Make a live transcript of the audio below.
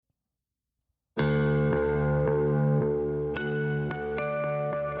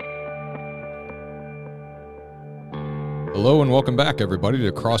Hello and welcome back, everybody,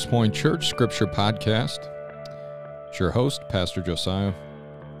 to Crosspoint Church Scripture Podcast. It's your host, Pastor Josiah.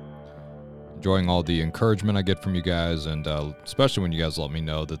 Enjoying all the encouragement I get from you guys, and especially when you guys let me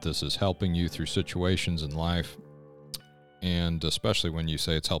know that this is helping you through situations in life, and especially when you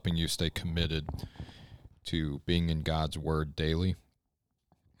say it's helping you stay committed to being in God's Word daily.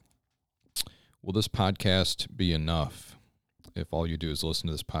 Will this podcast be enough if all you do is listen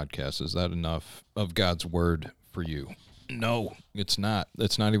to this podcast? Is that enough of God's Word for you? No, it's not.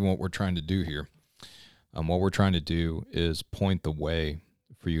 That's not even what we're trying to do here. What we're trying to do is point the way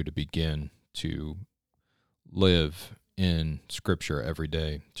for you to begin to live in Scripture every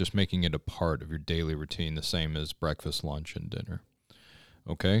day, just making it a part of your daily routine, the same as breakfast, lunch, and dinner.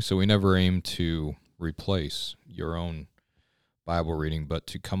 Okay, so we never aim to replace your own Bible reading, but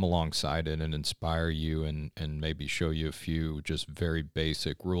to come alongside it and inspire you and maybe show you a few just very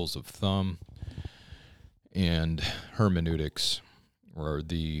basic rules of thumb and hermeneutics, or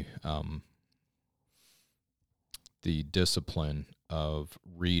the discipline of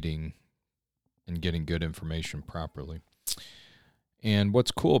reading and getting good information properly. And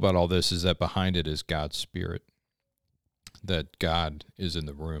what's cool about all this is that behind it is God's Spirit, that God is in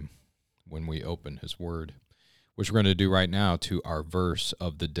the room when we open His Word, which we're going to do right now to our verse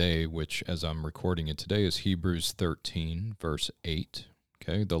of the day, which, as I'm recording it today, is Hebrews 13, verse 8.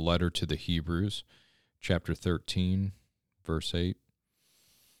 Okay, the letter to the Hebrews, chapter 13, verse 8.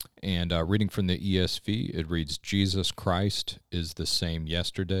 And reading from the ESV, it reads, Jesus Christ is the same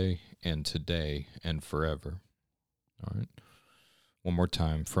yesterday and today and forever. All right. One more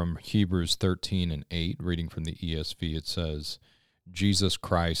time, from Hebrews 13 and 8, reading from the ESV, it says, Jesus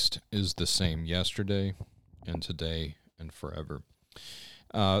Christ is the same yesterday and today and forever.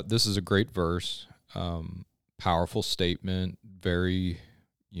 This is a great verse, powerful statement, very,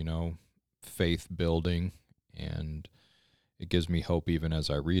 faith building, and it gives me hope even as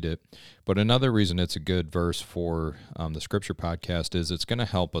I read it. But another reason it's a good verse for the Scripture Podcast is it's going to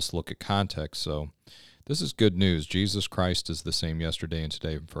help us look at context. So this is good news. Jesus Christ is the same yesterday and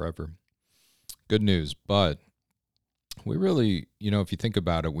today and forever. Good news. But we really, if you think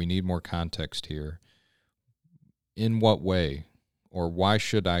about it, we need more context here. In what way? Or why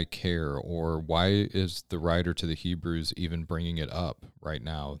should I care? Or why is the writer to the Hebrews even bringing it up right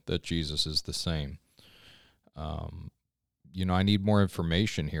now that Jesus is the same? I need more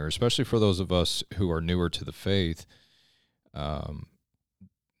information here, especially for those of us who are newer to the faith.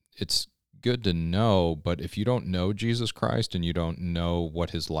 It's good to know, but if you don't know Jesus Christ and you don't know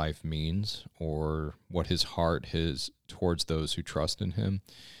what His life means or what His heart is towards those who trust in Him,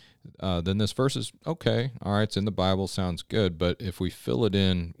 then this verse is okay. All right, it's in the Bible, sounds good. But if we fill it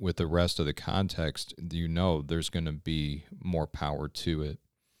in with the rest of the context, there's going to be more power to it.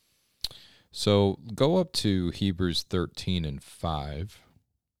 So go up to Hebrews 13 and 5.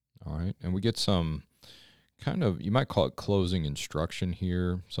 All right, and we get some kind of, you might call it closing instruction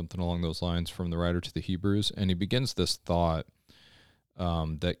here, something along those lines from the writer to the Hebrews. And he begins this thought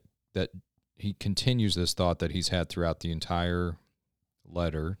that he continues this thought that he's had throughout the entire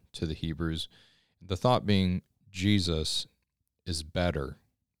letter to the Hebrews, the thought being Jesus is better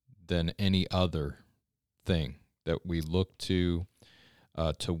than any other thing that we look to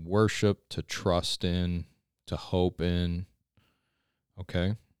worship, to trust in, to hope in.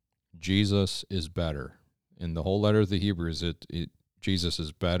 Okay? Jesus is better. In the whole letter of the Hebrews, Jesus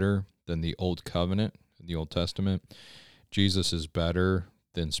is better than the Old Covenant, the Old Testament. Jesus is better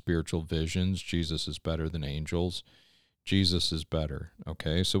than spiritual visions. Jesus is better than angels. Jesus is better,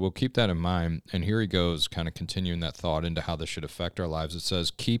 okay? So we'll keep that in mind. And here he goes, kind of continuing that thought into how this should affect our lives. It says,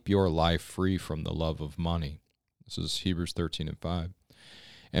 keep your life free from the love of money. This is Hebrews 13 and 5.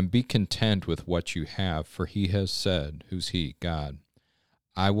 And be content with what you have, for he has said, who's he? God,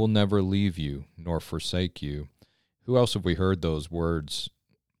 I will never leave you nor forsake you. Who else have we heard those words?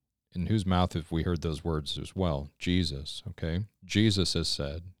 In whose mouth have we heard those words as well? Jesus, okay? Jesus has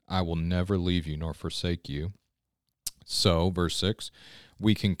said, I will never leave you nor forsake you. So, verse 6,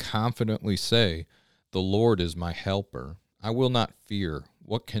 we can confidently say, the Lord is my helper. I will not fear.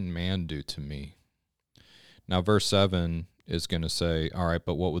 What can man do to me? Now, verse 7 is going to say, all right,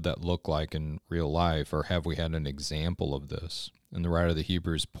 but what would that look like in real life? Or have we had an example of this? And the writer of the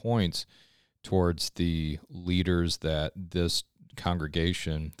Hebrews points towards the leaders that this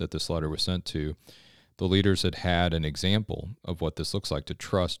congregation that this letter was sent to, the leaders had an example of what this looks like, to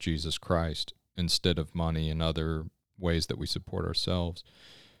trust Jesus Christ instead of money and other ways that we support ourselves.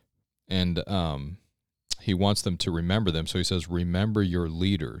 And he wants them to remember them. So he says, remember your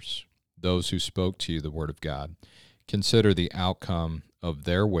leaders, those who spoke to you the word of God. Consider the outcome of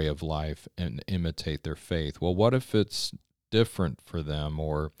their way of life and imitate their faith. Well, what if it's different for them?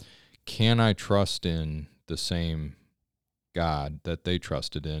 Or can I trust in the same God that they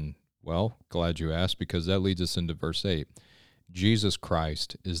trusted in? Well, glad you asked, because that leads us into verse 8. Jesus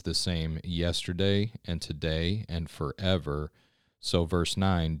Christ is the same yesterday and today and forever. So verse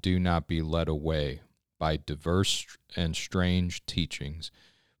 9, do not be led away by diverse and strange teachings,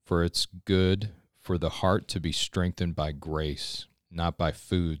 for it's good for the heart to be strengthened by grace, not by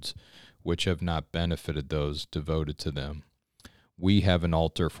foods which have not benefited those devoted to them. We have an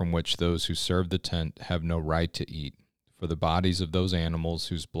altar from which those who serve the tent have no right to eat. For the bodies of those animals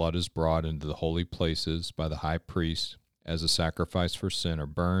whose blood is brought into the holy places by the high priest as a sacrifice for sin are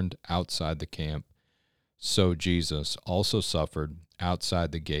burned outside the camp. So Jesus also suffered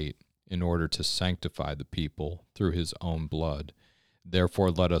outside the gate in order to sanctify the people through his own blood. Therefore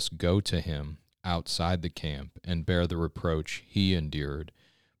let us go to him outside the camp and bear the reproach he endured.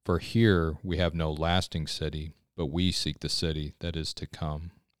 For here we have no lasting city, but we seek the city that is to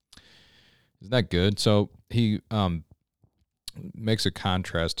come. Isn't that good? So he makes a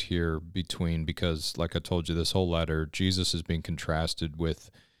contrast here between, because like I told you, this whole letter, Jesus is being contrasted with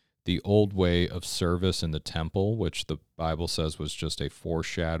the old way of service in the temple, which the Bible says was just a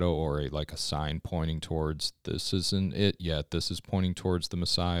foreshadow or like a sign pointing towards, this isn't it yet. This is pointing towards the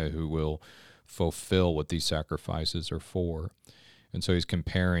Messiah who will fulfill what these sacrifices are for. And so he's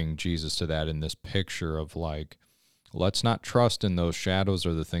comparing Jesus to that in this picture of like, let's not trust in those shadows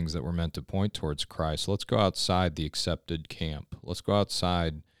or the things that were meant to point towards Christ. Let's go outside the accepted camp. Let's go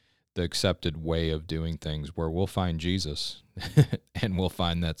outside the accepted way of doing things where we'll find Jesus and we'll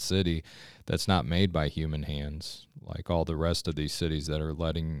find that city that's not made by human hands, like all the rest of these cities that are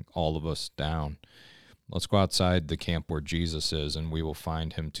letting all of us down. Let's go outside the camp where Jesus is, and we will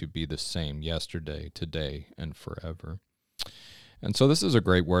find him to be the same yesterday, today, and forever. And so this is a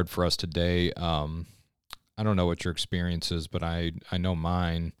great word for us today. I don't know what your experience is, but I know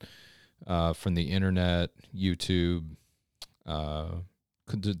mine from the internet, YouTube,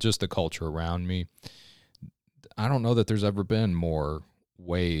 just the culture around me. I don't know that there's ever been more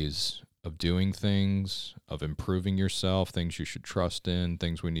ways of doing things, of improving yourself, things you should trust in,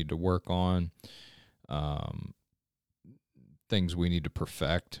 things we need to work on, things we need to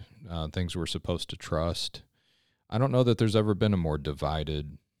perfect, things we're supposed to trust. I don't know that there's ever been a more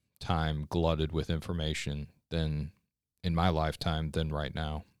divided time, glutted with information than in my lifetime than right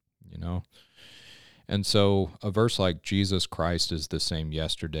now, you know? And so a verse like Jesus Christ is the same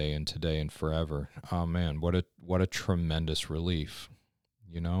yesterday and today and forever. Oh man, what a tremendous relief,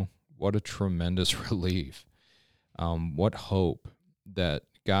 you know? What a tremendous relief. What hope that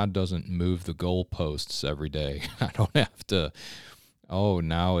God doesn't move the goalposts every day. I don't have to,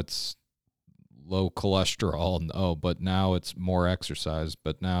 now it's low cholesterol. But now it's more exercise.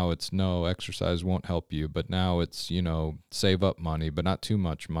 But now it's no, exercise won't help you. But now it's, save up money, but not too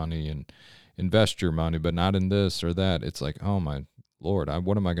much money, and invest your money, but not in this or that. It's like, oh my Lord,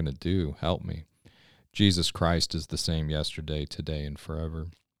 what am I going to do? Help me. Jesus Christ is the same yesterday, today, and forever.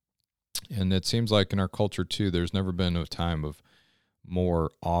 And it seems like in our culture too, there's never been a time of more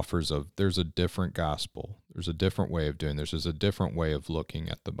offers of, there's a different gospel. There's a different way of doing this. There's a different way of looking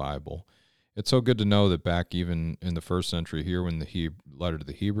at the Bible. It's so good to know that back even in the first century here, when the letter to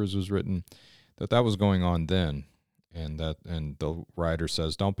the Hebrews was written, that was going on then. And the writer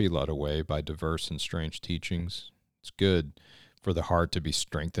says, don't be led away by diverse and strange teachings. It's good for the heart to be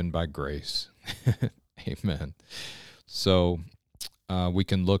strengthened by grace. Amen. So we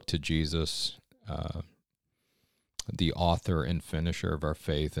can look to Jesus, the author and finisher of our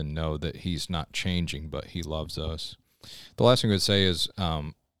faith, and know that he's not changing, but he loves us. The last thing I would say is,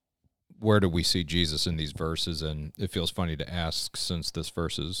 where do we see Jesus in these verses? And it feels funny to ask since this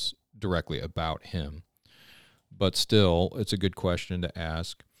verse is directly about him. But still, it's a good question to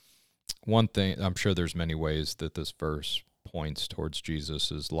ask. One thing, I'm sure there's many ways that this verse points towards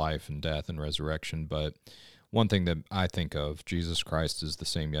Jesus' life and death and resurrection, but one thing that I think of, Jesus Christ is the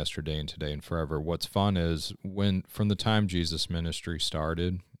same yesterday and today and forever. What's fun is from the time Jesus' ministry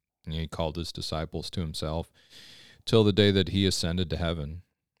started, and he called his disciples to himself, till the day that he ascended to heaven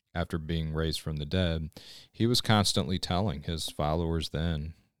after being raised from the dead, he was constantly telling his followers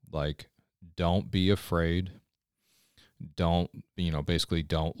then, like, don't be afraid. Don't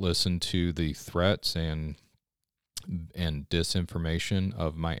listen to the threats and disinformation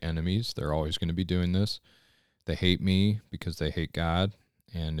of my enemies. They're always going to be doing this. They hate me because they hate God.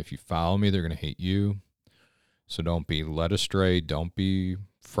 And if you follow me, they're going to hate you. So don't be led astray. Don't be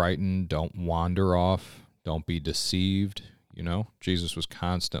frightened. Don't wander off. Don't be deceived. Jesus was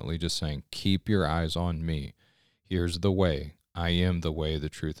constantly just saying, keep your eyes on me. Here's the way. I am the way, the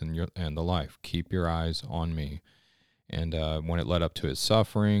truth, and the life. Keep your eyes on me. And when it led up to his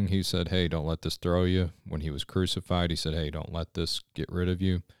suffering, he said, hey, don't let this throw you. When he was crucified, he said, hey, don't let this get rid of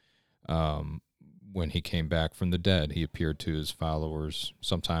you. When he came back from the dead, he appeared to his followers,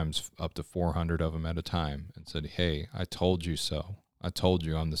 sometimes up to 400 of them at a time, and said, hey, I told you so. I told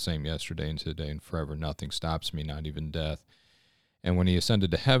you I'm the same yesterday and today and forever. Nothing stops me, not even death. And when he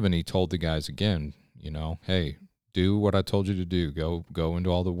ascended to heaven, he told the guys again, hey, do what I told you to do. Go into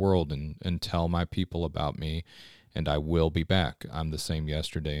all the world and tell my people about me, and I will be back. I'm the same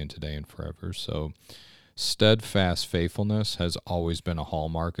yesterday and today and forever. So steadfast faithfulness has always been a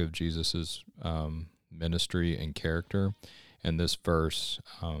hallmark of Jesus's ministry and character, and this verse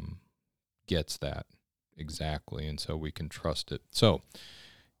gets that exactly, and so we can trust it. So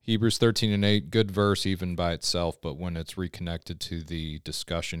Hebrews 13:8, good verse even by itself, but when it's reconnected to the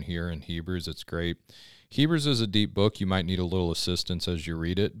discussion here in Hebrews, it's great. Hebrews is a deep book. You might need a little assistance as you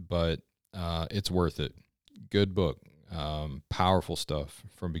read it, but it's worth it. Good book. Powerful stuff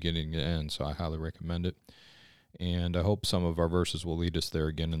from beginning to end, so I highly recommend it. And I hope some of our verses will lead us there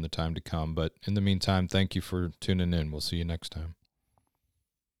again in the time to come. But in the meantime, thank you for tuning in. We'll see you next time.